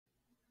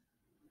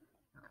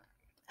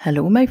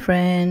Hello, my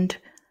friend,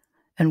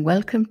 and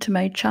welcome to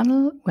my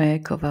channel where I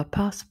cover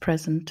past,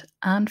 present,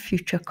 and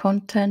future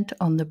content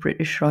on the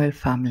British royal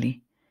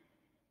family.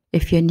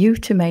 If you're new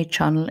to my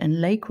channel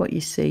and like what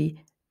you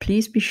see,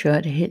 please be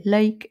sure to hit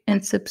like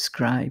and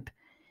subscribe.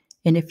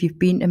 And if you've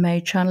been to my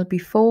channel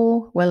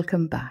before,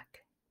 welcome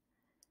back.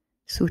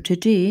 So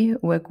today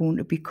we're going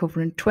to be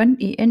covering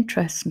 20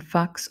 interesting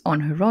facts on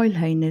Her Royal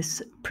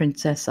Highness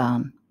Princess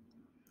Anne.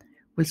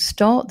 We'll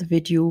start the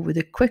video with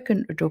a quick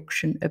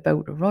introduction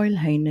about Her Royal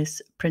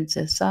Highness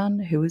Princess Anne,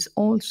 who is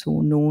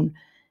also known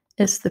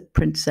as the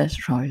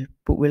Princess Royal,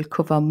 but we'll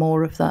cover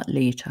more of that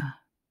later.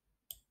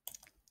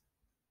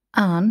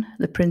 Anne,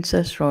 the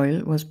Princess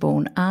Royal, was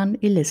born Anne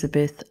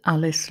Elizabeth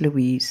Alice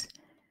Louise.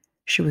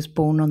 She was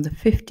born on the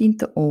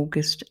 15th of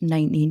August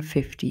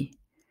 1950.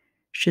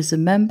 She's a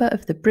member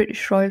of the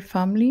British royal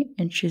family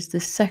and she's the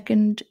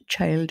second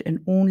child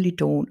and only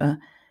daughter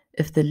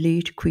of the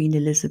late Queen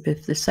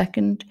Elizabeth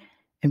II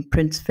and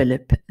Prince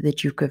Philip, the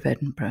Duke of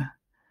Edinburgh.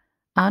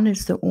 Anne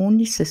is the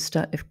only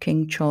sister of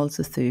King Charles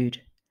III.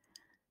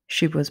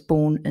 She was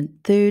born and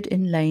third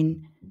in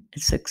line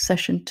in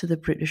succession to the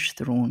British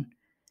throne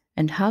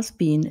and has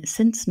been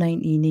since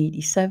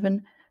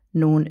 1987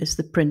 known as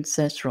the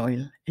Princess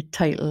Royal, a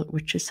title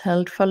which is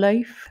held for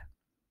life.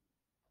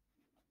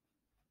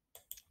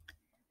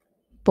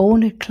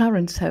 Born at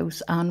Clarence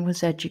House, Anne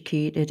was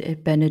educated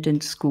at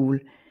Benedict School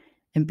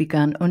and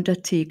began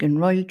undertaking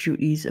royal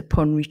duties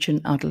upon reaching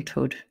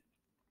adulthood.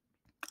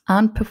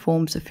 Anne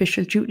performs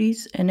official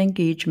duties and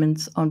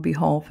engagements on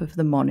behalf of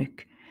the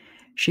monarch.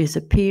 She is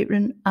a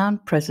patron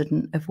and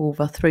president of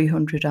over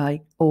 300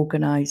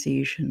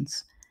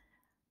 organisations.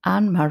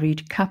 Anne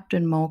married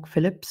Captain Mark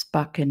Phillips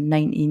back in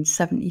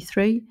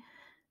 1973.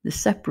 They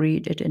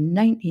separated in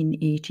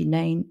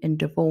 1989 and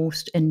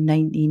divorced in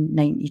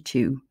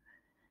 1992.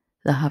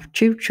 They have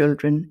two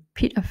children,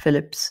 Peter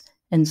Phillips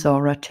and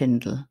Zara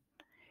Tyndall.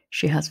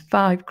 She has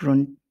 5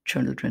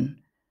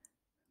 grandchildren.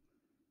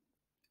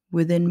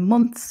 Within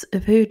months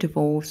of her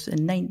divorce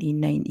in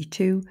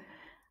 1992,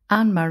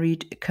 Anne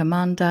married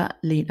Commander,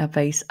 later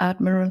Vice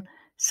Admiral,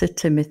 Sir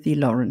Timothy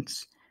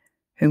Lawrence,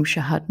 whom she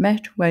had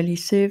met while he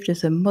served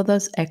as a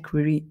mother's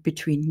equerry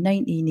between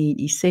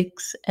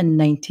 1986 and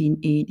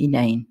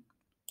 1989.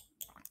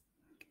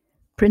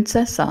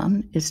 Princess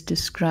Anne is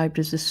described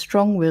as a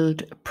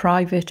strong-willed,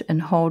 private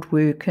and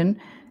hard-working,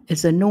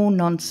 is a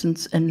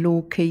no-nonsense and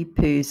low-key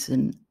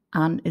person.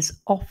 Anne is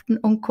often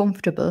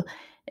uncomfortable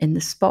in the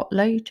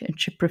spotlight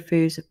and she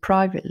prefers a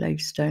private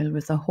lifestyle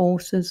with her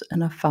horses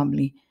and her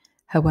family.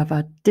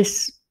 However,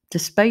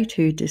 despite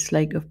her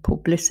dislike of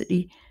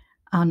publicity,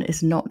 Anne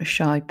is not a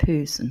shy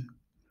person.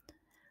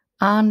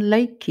 Anne,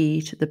 like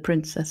Kate, the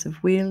Princess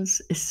of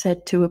Wales, is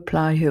said to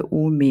apply her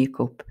own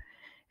makeup,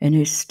 and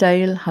her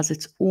style has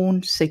its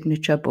own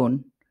signature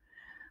bun.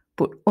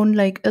 But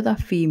unlike other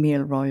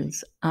female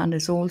royals, Anne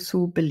is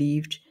also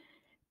believed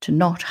to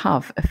not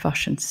have a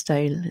fashion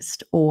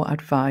stylist or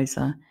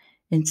advisor.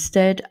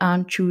 Instead,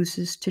 Anne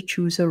chooses to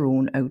choose her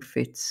own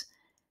outfits,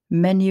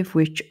 many of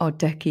which are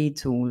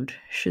decades old.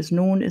 She's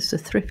known as the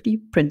Thrifty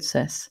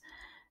Princess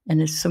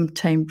and is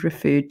sometimes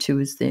referred to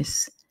as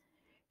this.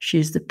 She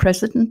is the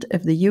president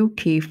of the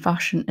UK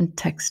Fashion and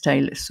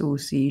Textile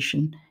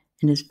Association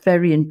and is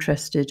very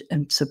interested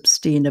in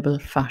sustainable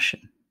fashion.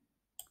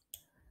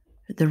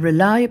 The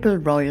reliable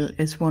royal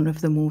is one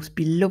of the most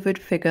beloved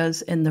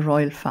figures in the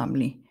royal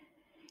family.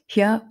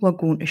 Here we're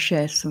going to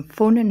share some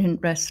fun and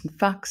interesting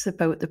facts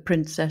about the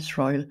Princess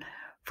Royal,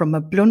 from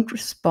a blunt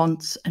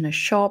response and a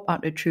sharp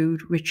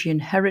attitude which she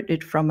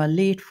inherited from her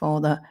late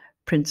father,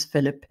 Prince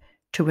Philip,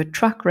 to a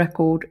track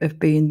record of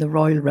being the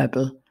royal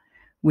rebel.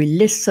 We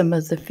list some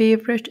of the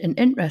favourite and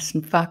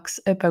interesting facts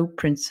about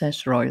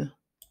Princess Royal.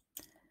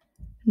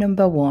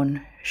 Number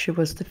 1. She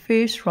was the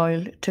first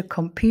royal to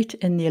compete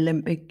in the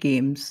Olympic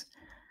Games.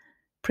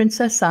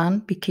 Princess Anne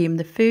became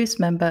the first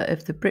member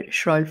of the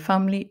British royal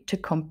family to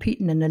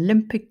compete in an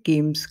Olympic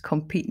Games,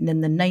 competing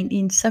in the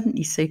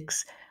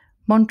 1976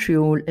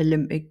 Montreal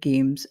Olympic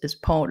Games as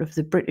part of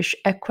the British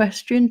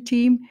equestrian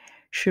team.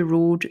 She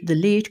rode the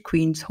late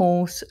Queen's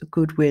horse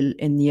Goodwill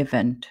in the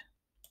event.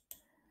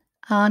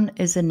 Anne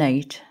is a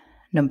knight.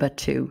 Number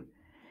 2.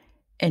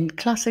 In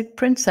classic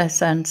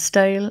Princess Anne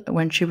style,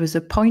 when she was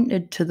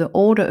appointed to the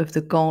Order of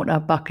the Garter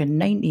back in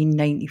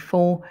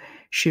 1994,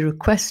 she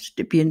requested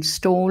to be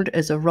installed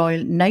as a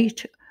Royal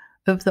Knight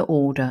of the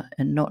Order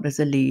and not as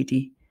a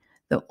lady.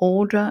 The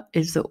Order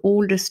is the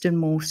oldest and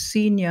most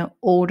senior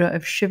order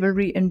of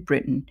chivalry in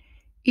Britain.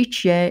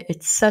 Each year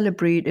it's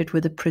celebrated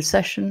with a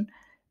procession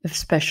of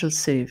special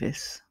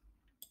service.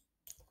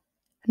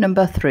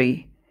 Number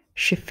 3.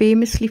 She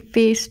famously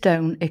faced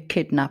down a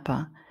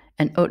kidnapper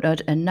and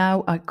uttered a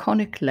now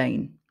iconic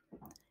line.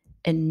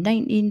 In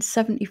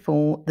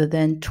 1974, the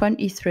then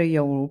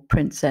 23-year-old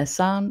Princess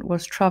Anne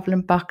was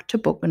travelling back to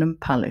Buckingham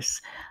Palace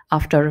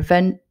after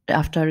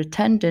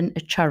attending a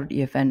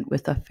charity event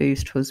with her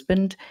first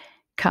husband,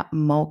 Captain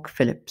Mark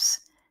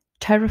Phillips.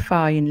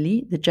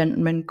 Terrifyingly, the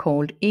gentleman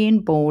called Ian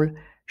Ball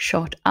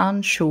shot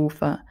Anne's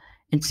chauffeur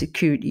and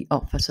security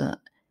officer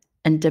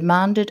and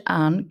demanded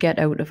Anne get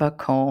out of her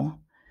car.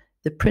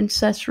 The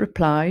princess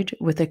replied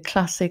with a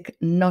classic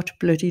 "not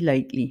bloody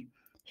likely."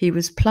 He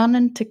was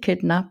planning to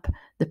kidnap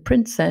the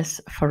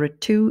princess for a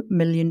 £2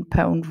 million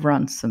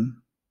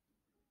ransom.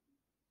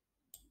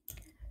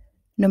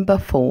 Number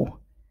 4.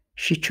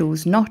 She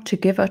chose not to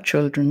give her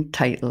children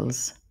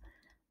titles.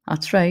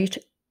 That's right.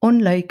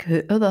 Unlike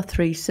her other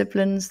 3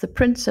 siblings, the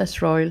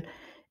Princess Royal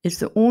is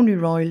the only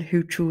royal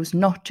who chose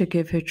not to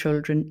give her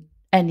children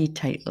any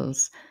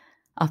titles.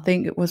 I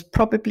think it was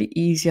probably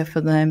easier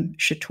for them,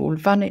 she told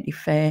Vanity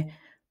Fair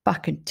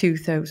back in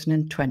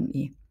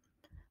 2020.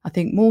 I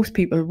think most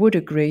people would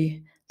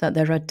agree that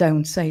there are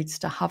downsides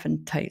to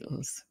having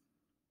titles.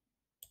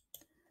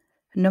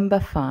 Number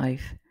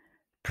 5.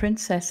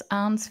 Princess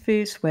Anne's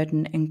first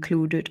wedding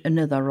included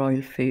another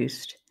royal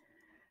first.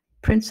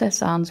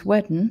 Princess Anne's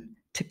wedding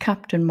to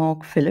Captain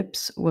Mark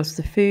Phillips was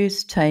the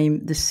first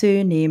time the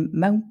surname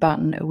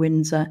Mountbatten at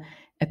Windsor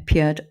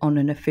appeared on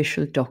an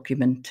official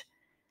document.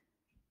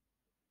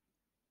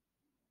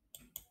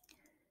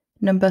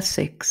 Number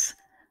 6.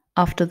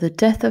 After the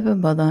death of her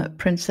mother,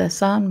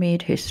 Princess Anne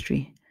made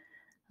history.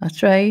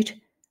 That's right.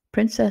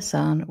 Princess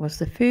Anne was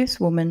the first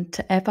woman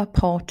to ever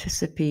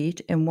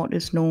participate in what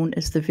is known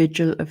as the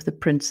Vigil of the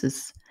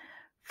Princes,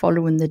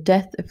 following the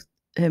death of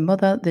her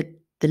mother,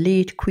 the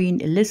late Queen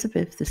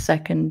Elizabeth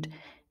II,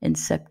 in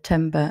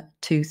September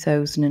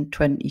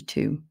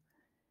 2022.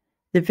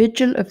 The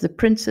Vigil of the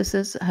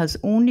Princesses has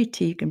only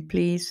taken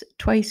place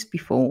twice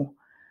before,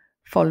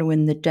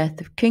 following the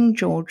death of King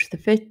George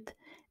V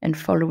and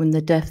following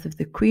the death of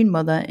the Queen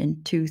Mother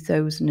in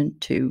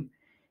 2002.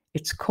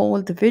 It's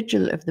called the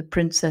Vigil of the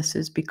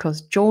Princesses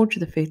because George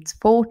V's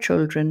 4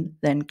 children,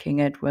 then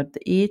King Edward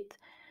VIII,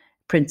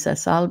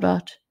 Princess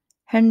Albert,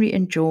 Henry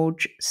and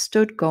George,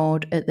 stood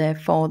guard at their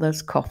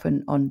father's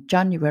coffin on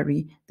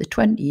January the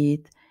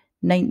 28th,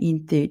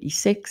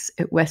 1936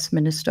 at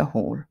Westminster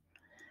Hall.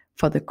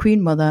 For the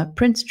Queen Mother,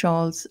 Prince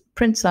Charles,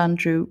 Prince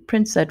Andrew,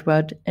 Prince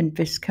Edward and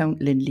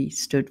Viscount Linley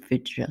stood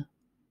vigil.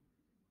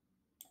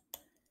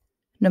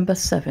 Number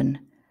 7.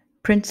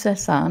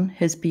 Princess Anne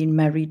has been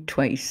married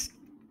twice.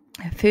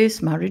 Her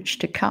first marriage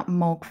to Captain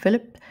Mark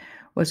Phillips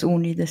was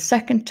only the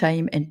second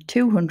time in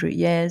 200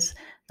 years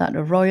that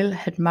a royal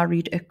had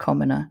married a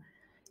commoner.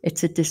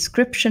 It's a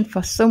description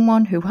for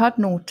someone who had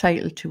no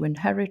title to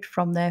inherit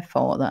from their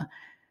father.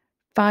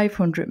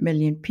 500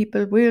 million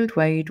people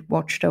worldwide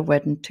watched her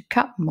wedding to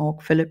Captain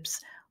Mark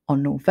Phillips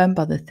on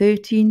November the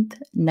 13th,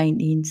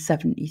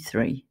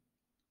 1973.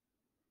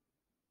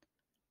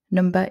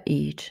 Number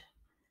 8.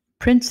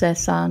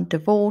 Princess Anne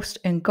divorced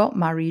and got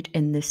married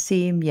in the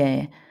same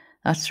year.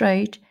 That's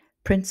right,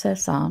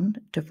 Princess Anne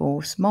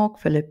divorced Mark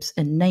Phillips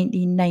in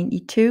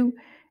 1992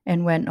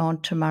 and went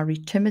on to marry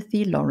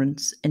Timothy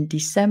Lawrence in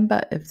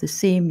December of the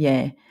same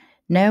year.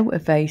 Now a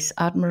Vice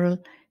Admiral,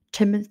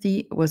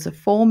 Timothy was a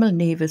former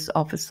naval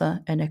officer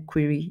and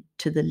equerry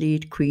to the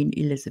late Queen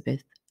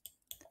Elizabeth.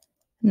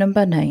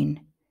 Number 9.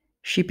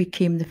 She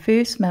became the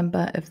first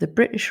member of the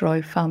British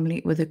royal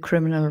family with a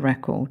criminal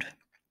record.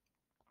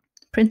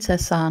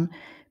 Princess Anne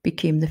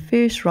became the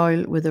first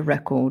royal with a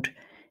record,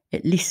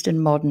 at least in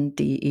modern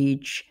day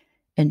age.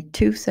 In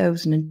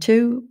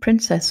 2002,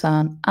 Princess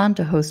Anne and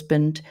her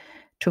husband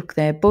took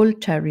their bull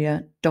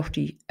terrier,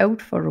 Dottie,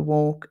 out for a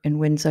walk in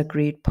Windsor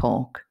Great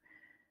Park.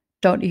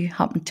 Dottie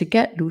happened to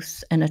get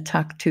loose and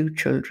attack 2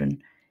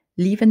 children,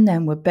 leaving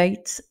them with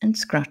bites and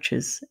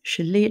scratches.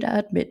 She later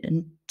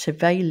admitted to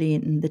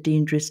violating the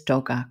Dangerous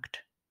Dog Act.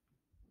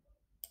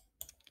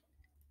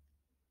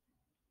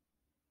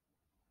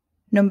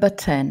 Number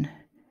 10.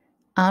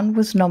 Anne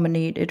was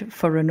nominated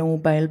for a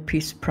Nobel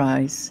Peace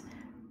Prize.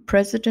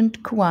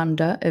 President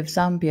Kaunda of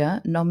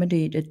Zambia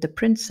nominated the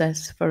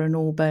princess for a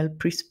Nobel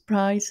Peace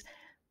Prize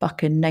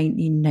back in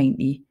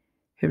 1990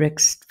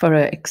 for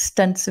her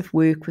extensive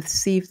work with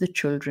Save the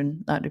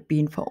Children that had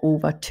been for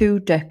over 2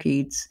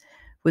 decades.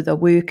 With her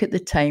work at the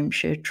time,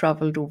 she had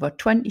travelled over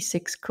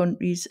 26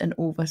 countries and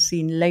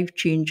overseen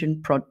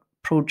life-changing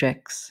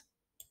projects.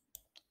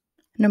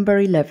 Number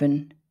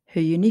 11. Her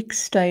unique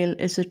style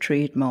is a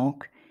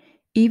trademark.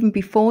 Even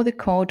before the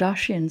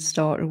Kardashians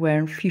started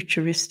wearing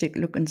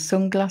futuristic-looking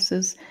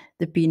sunglasses,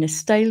 they've been a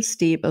style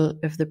staple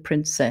of the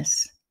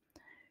princess.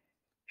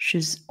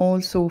 She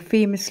also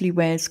famously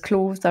wears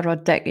clothes that are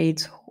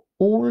decades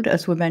old,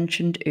 as we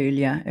mentioned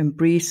earlier,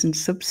 embracing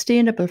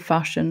sustainable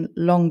fashion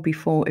long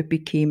before it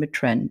became a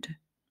trend.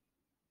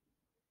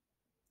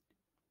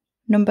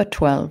 Number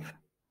 12.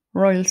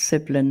 Royal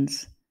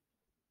siblings.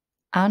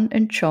 Anne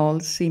and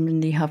Charles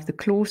seemingly have the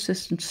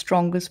closest and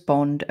strongest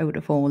bond out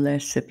of all their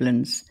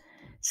siblings.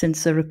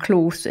 Since they were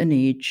close in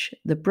age,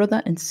 the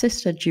brother and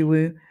sister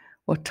duo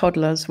were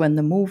toddlers when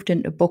they moved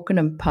into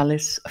Buckingham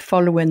Palace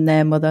following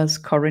their mother's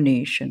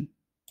coronation.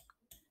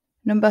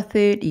 Number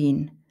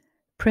 13.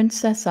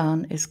 Princess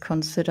Anne is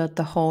considered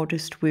the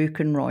hardest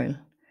working royal.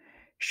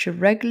 She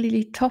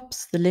regularly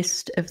tops the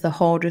list of the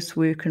hardest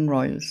working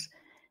royals,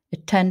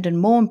 attending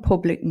more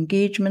public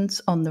engagements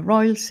on the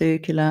royal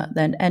circular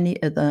than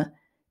any other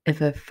of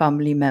her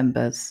family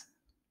members.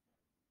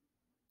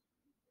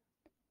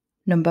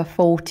 Number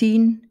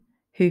 14,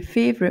 her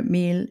favourite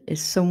meal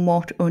is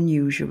somewhat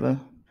unusual.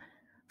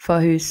 For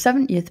her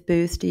 70th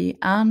birthday,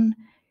 Anne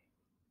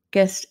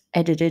guest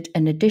edited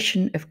an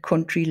edition of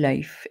Country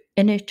Life.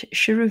 In it,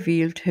 she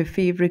revealed her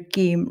favourite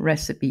game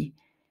recipe,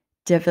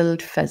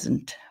 deviled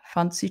pheasant.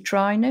 Fancy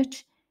trying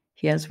it?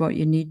 Here's what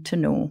you need to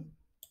know.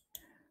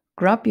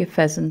 Grab your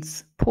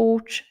pheasants,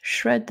 poach,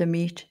 shred the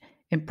meat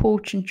in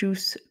poaching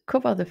juice,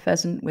 cover the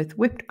pheasant with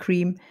whipped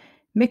cream,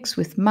 mix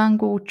with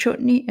mango,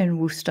 chutney and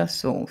Worcester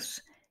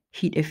sauce.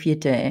 Heat if you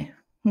dare.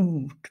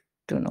 Ooh,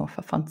 don't know if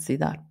I fancy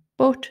that.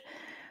 But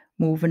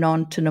moving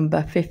on to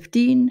number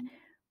 15,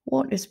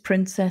 what is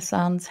Princess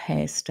Anne's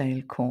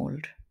hairstyle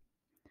called?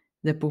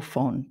 The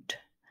bouffant.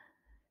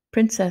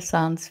 Princess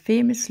Anne's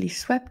famously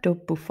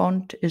swept-up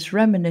bouffant is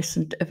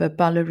reminiscent of a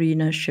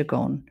ballerina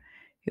chigon.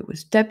 It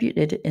was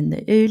debuted in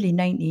the early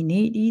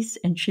 1980s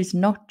and she's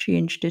not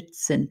changed it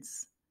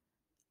since.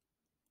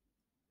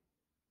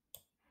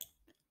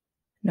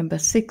 Number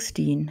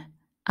 16,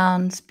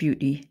 Anne's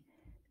beauty.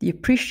 The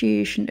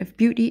appreciation of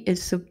beauty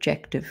is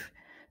subjective.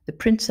 The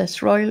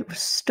Princess Royal was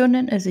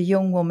stunning as a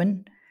young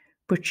woman,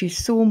 but she's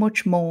so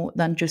much more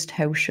than just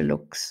how she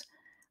looks.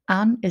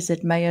 Anne is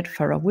admired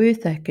for her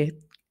work ethic,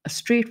 a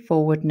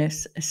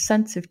straightforwardness, a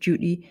sense of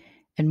duty,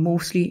 and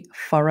mostly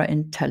for her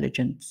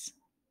intelligence.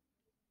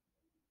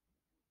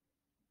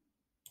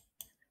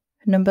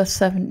 Number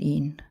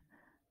 17,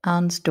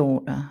 Anne's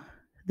daughter.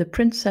 The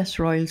Princess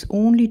Royal's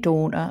only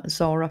daughter,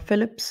 Zara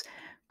Phillips,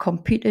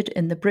 competed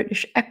in the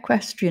British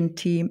equestrian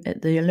team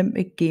at the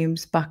Olympic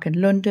Games back in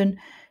London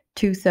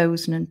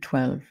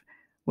 2012,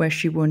 where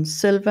she won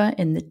silver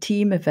in the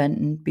team event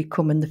and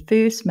becoming the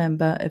first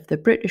member of the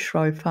British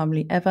royal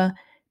family ever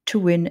to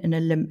win an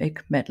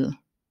Olympic medal.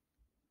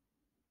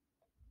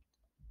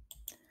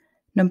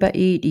 Number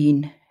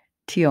 18,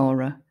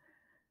 tiara.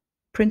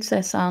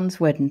 Princess Anne's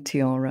wedding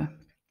tiara.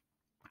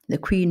 The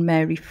Queen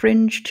Mary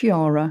fringe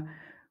tiara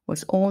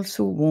was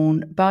also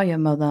worn by her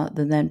mother,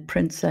 the then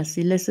Princess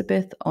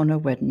Elizabeth, on her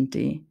wedding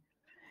day,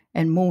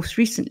 and most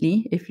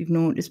recently, if you've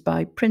noticed,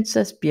 by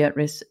Princess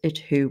Beatrice at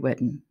her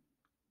wedding.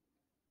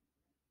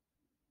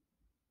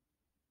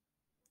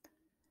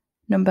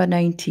 Number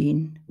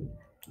 19,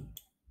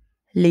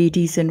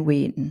 ladies in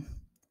waiting.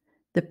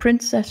 The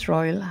Princess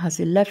Royal has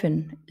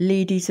 11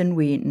 ladies in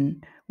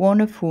waiting, one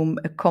of whom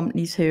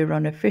accompanies her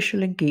on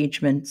official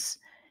engagements.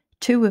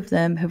 2 of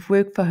them have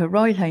worked for Her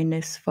Royal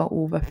Highness for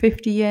over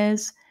 50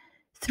 years,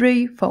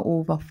 3 for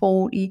over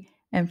 40,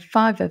 and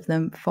 5 of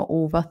them for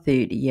over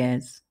 30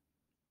 years.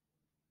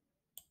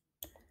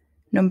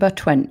 Number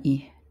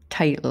 20,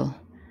 title.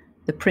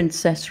 The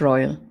Princess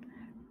Royal.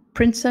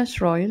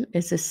 Princess Royal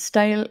is a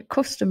style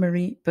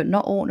customary but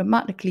not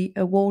automatically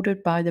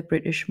awarded by the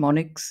British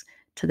monarchs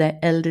to their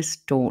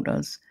eldest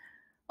daughters.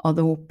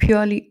 Although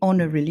purely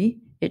honorarily,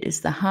 it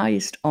is the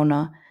highest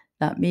honour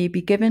that may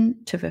be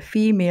given to the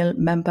female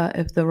member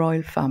of the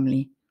royal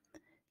family.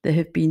 There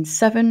have been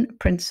 7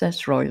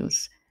 Princess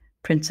Royals.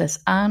 Princess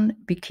Anne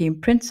became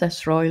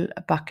Princess Royal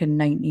back in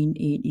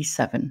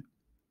 1987.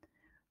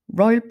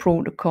 Royal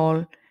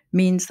protocol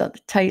means that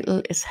the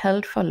title is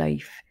held for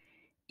life,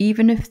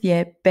 even if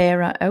the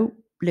bearer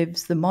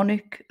outlives the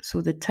monarch, so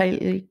the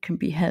title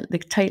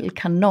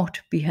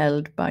cannot be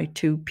held by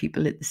 2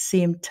 people at the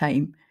same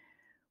time,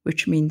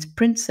 which means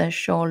Princess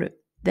Charlotte,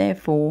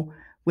 therefore,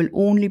 will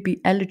only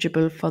be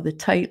eligible for the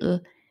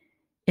title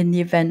in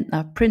the event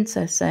that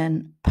Princess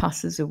Anne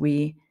passes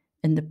away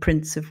and the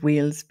Prince of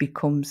Wales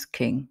becomes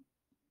king.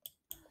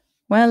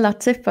 Well,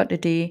 that's it for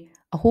today.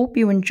 I hope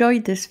you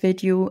enjoyed this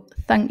video.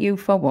 Thank you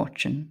for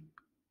watching.